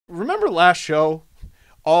remember last show,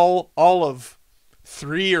 all of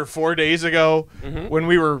 3 or 4 days ago, when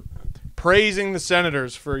we were praising the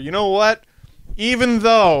Senators for, you know what? Even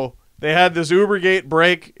though they had this Ubergate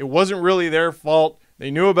break, it wasn't really their fault.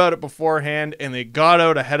 They knew about it beforehand, and they got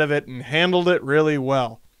out ahead of it and handled it really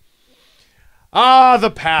well. Ah, the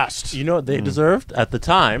past. You know what they deserved at the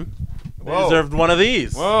time? They deserved one of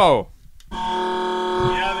these. Whoa.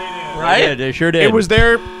 Yeah, they did. Right? Yeah, they sure did. It was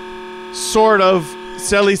their sort of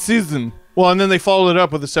silly season. Well, and then they followed it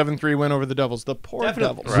up with a 7-3 win over the Devils. The poor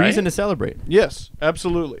Devils. Right? Reason to celebrate. Yes,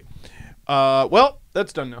 absolutely. Well,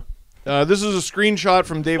 that's done now. This is a screenshot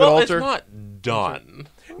from David Alter. It's not done.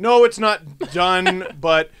 No, it's not done,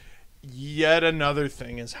 but yet another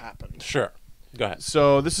thing has happened. Sure. Go ahead.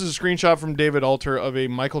 So this is a screenshot from David Alter of a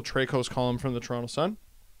Michael Tracos column from the Toronto Sun.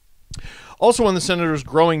 Also on the Senators'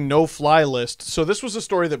 growing no-fly list. So this was a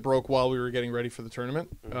story that broke while we were getting ready for the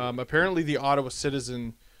tournament. Apparently the Ottawa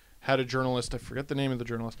Citizen had a journalist, I forget the name of the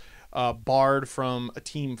journalist, barred from a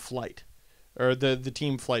team flight, or the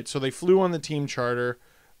team flight. So they flew on the team charter.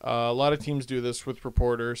 A lot of teams do this with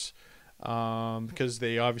reporters because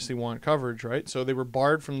they obviously want coverage, right? So they were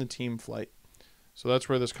barred from the team flight. So that's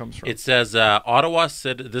where this comes from. It says Ottawa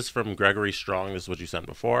this from Gregory Strong. This is what you sent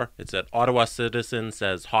before. It said Ottawa Citizen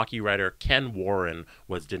says hockey writer Ken Warren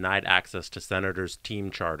was denied access to Senators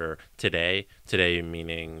team charter today. Today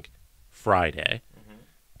meaning Friday.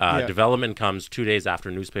 Development comes 2 days after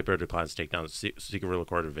newspaper declines to take down secretly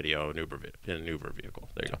recorded video in an Uber vehicle.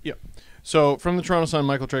 There you go. Yeah. So from the Toronto Sun,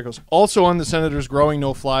 Michael Tracos. Also on the Senators' growing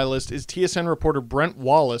no-fly list is TSN reporter Brent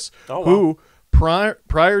Wallace, who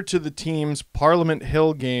prior to the team's Parliament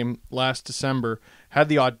Hill game last December, had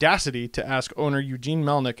the audacity to ask owner Eugene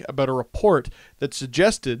Melnyk about a report that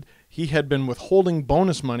suggested he had been withholding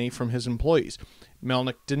bonus money from his employees.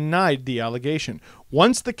 Melnyk denied the allegation.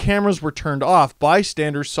 Once the cameras were turned off,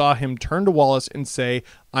 bystanders saw him turn to Wallace and say,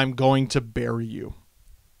 "I'm going to bury you,"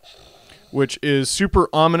 which is super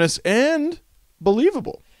ominous and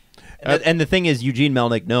believable. And the thing is, Eugene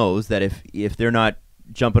Melnyk knows that if they're not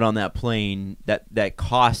jumping on that plane, that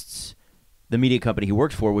costs the media company he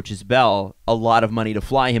works for, which is Bell, a lot of money to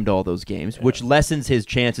fly him to all those games, which lessens his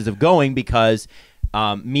chances of going because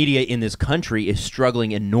media in this country is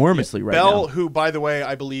struggling enormously right now. Bell, who, by the way,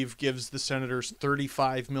 I believe gives the Senators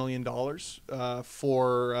 $35 million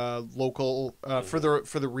for local for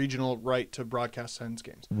the regional right to broadcast Sens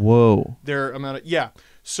games. Whoa. Their amount of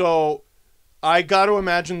So I got to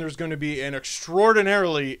imagine there's going to be an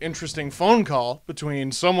extraordinarily interesting phone call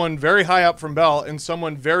between someone very high up from Bell and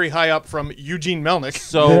someone very high up from Eugene Melnyk.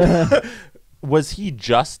 So was he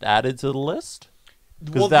just added to the list?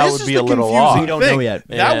 Because that would be a little off. We don't know yet.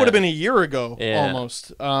 That would have been a year ago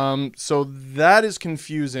almost. So that is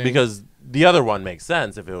confusing. Because the other one makes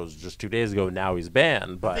sense. If it was just 2 days ago, now he's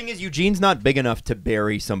banned. But the thing is, Eugene's not big enough to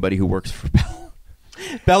bury somebody who works for Bell.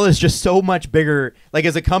 Bell is just so much bigger. Like,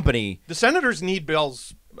 as a company, the Senators need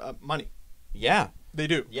Bell's money. Yeah, they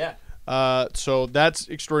do. Yeah. So that's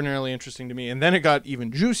extraordinarily interesting to me. And then it got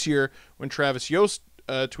even juicier when Travis Yost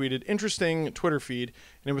tweeted, interesting Twitter feed,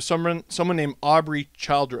 and it was someone named Aubrey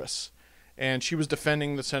Childress, and she was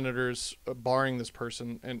defending the Senators barring this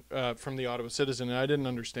person and from the Ottawa Citizen, and I didn't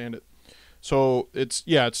understand it. So it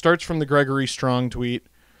starts from the Gregory Strong tweet,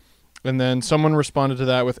 and then someone responded to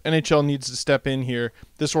that with, NHL needs to step in here.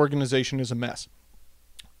 This organization is a mess.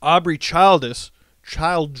 Aubrey Childress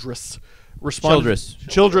responded.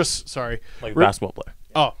 Childress, sorry. Like basketball player.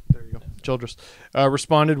 Oh, there you go. Childress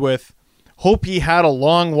responded with, hope he had a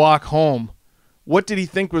long walk home. What did he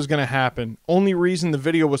think was going to happen? Only reason the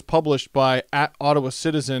video was published by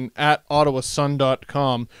 @OttawaCitizen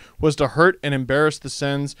 @OttawaSun.com was to hurt and embarrass the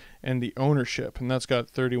Sens and the ownership. And that's got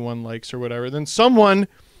 31 likes or whatever. Then someone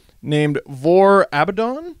named Vor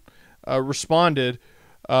Abaddon responded,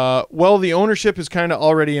 well, the ownership is kind of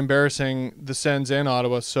already embarrassing the Sens and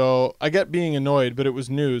Ottawa, so I get being annoyed, but it was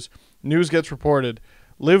news. News gets reported.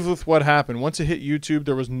 Live with what happened. Once it hit YouTube,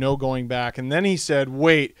 there was no going back. And then he said,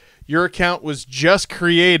 wait, your account was just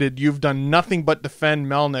created. You've done nothing but defend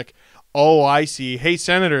Melnyk. Oh, I see. Hey,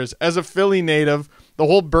 Senators, as a Philly native, the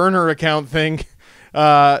whole burner account thing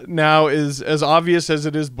now is as obvious as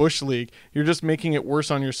it is Bush League. You're just making it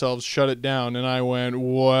worse on yourselves. Shut it down. And I went,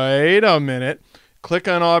 wait a minute. Click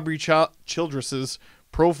on Aubrey Childress's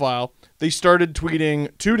profile. They started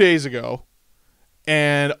tweeting 2 days ago,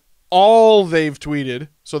 and all they've tweeted,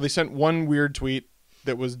 so they sent one weird tweet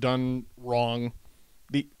that was done wrong.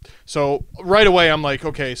 So right away I'm like,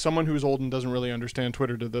 okay, someone who's old and doesn't really understand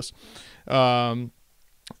Twitter did this.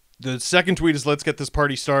 The second tweet is, let's get this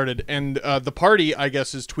party started. And the party, I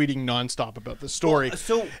guess, is tweeting nonstop about this story.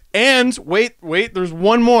 And wait, there's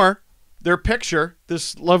one more. Their picture,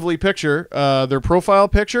 this lovely picture, their profile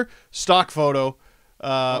picture, stock photo,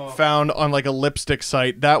 found on like a lipstick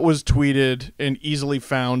site. That was tweeted and easily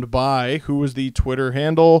found by, who was the Twitter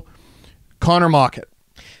handle? Connor Mockett.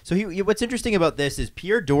 So what's interesting about this is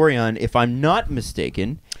Pierre Dorion, if I'm not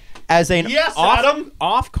mistaken, as an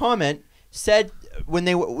off comment, said when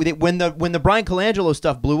the Brian Colangelo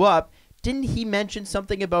stuff blew up, didn't he mention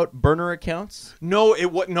something about burner accounts? No,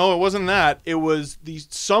 it wasn't that. It was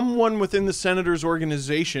someone within the Senators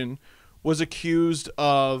organization was accused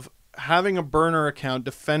of having a burner account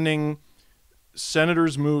defending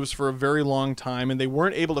Senators' moves for a very long time, and they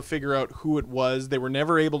weren't able to figure out who it was. They were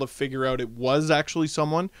never able to figure out it was actually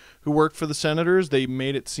someone who worked for the Senators. They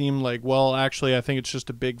made it seem like, well, actually, I think it's just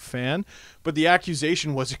a big fan. But the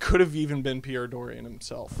accusation was it could have even been Pierre Dorion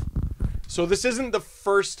himself. So this isn't the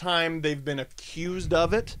first time they've been accused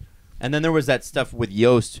of it. And then there was that stuff with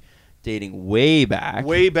Yost dating way back.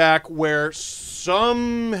 Way back, where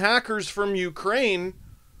some hackers from Ukraine,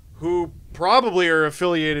 who probably are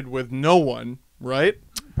affiliated with no one, right?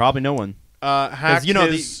 Probably no one. Hacked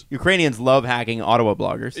the Ukrainians love hacking Ottawa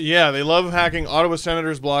bloggers. Yeah, they love hacking Ottawa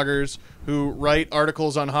Senators bloggers who write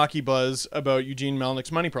articles on Hockey Buzz about Eugene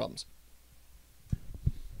Melnick's money problems.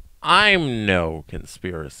 I'm no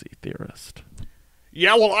conspiracy theorist.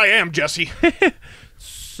 Yeah, well, I am, Jesse.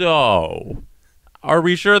 So, are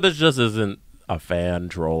we sure this just isn't a fan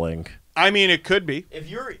trolling? I mean, it could be.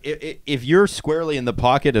 If you're squarely in the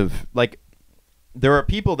pocket of, like, there are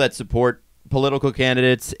people that support political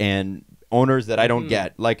candidates and owners that I don't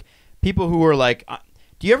get. Like, people who are like,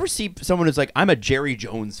 do you ever see someone who's like, I'm a Jerry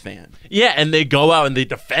Jones fan? Yeah, and they go out and they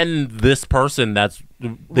defend this person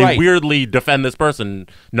they weirdly defend this person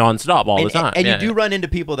nonstop all the time. And you do run into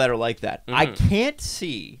people that are like that. I can't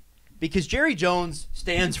see, because Jerry Jones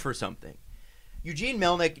stands for something. Eugene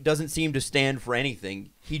Melnick doesn't seem to stand for anything.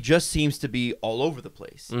 He just seems to be all over the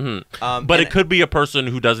place. But it could be a person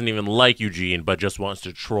who doesn't even like Eugene, but just wants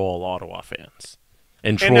to troll Ottawa fans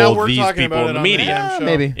and troll these people in the media. Yeah,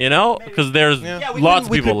 maybe. You know? Because there's lots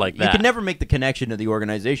of people like that. You can never make the connection to the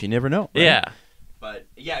organization. You never know. Right? Yeah. But,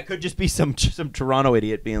 yeah, it could just be some Toronto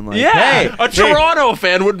idiot being like, hey, hey, a Toronto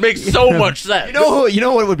fan would make so much sense. You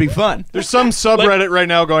know what would be fun? There's some subreddit right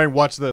now going, watch this.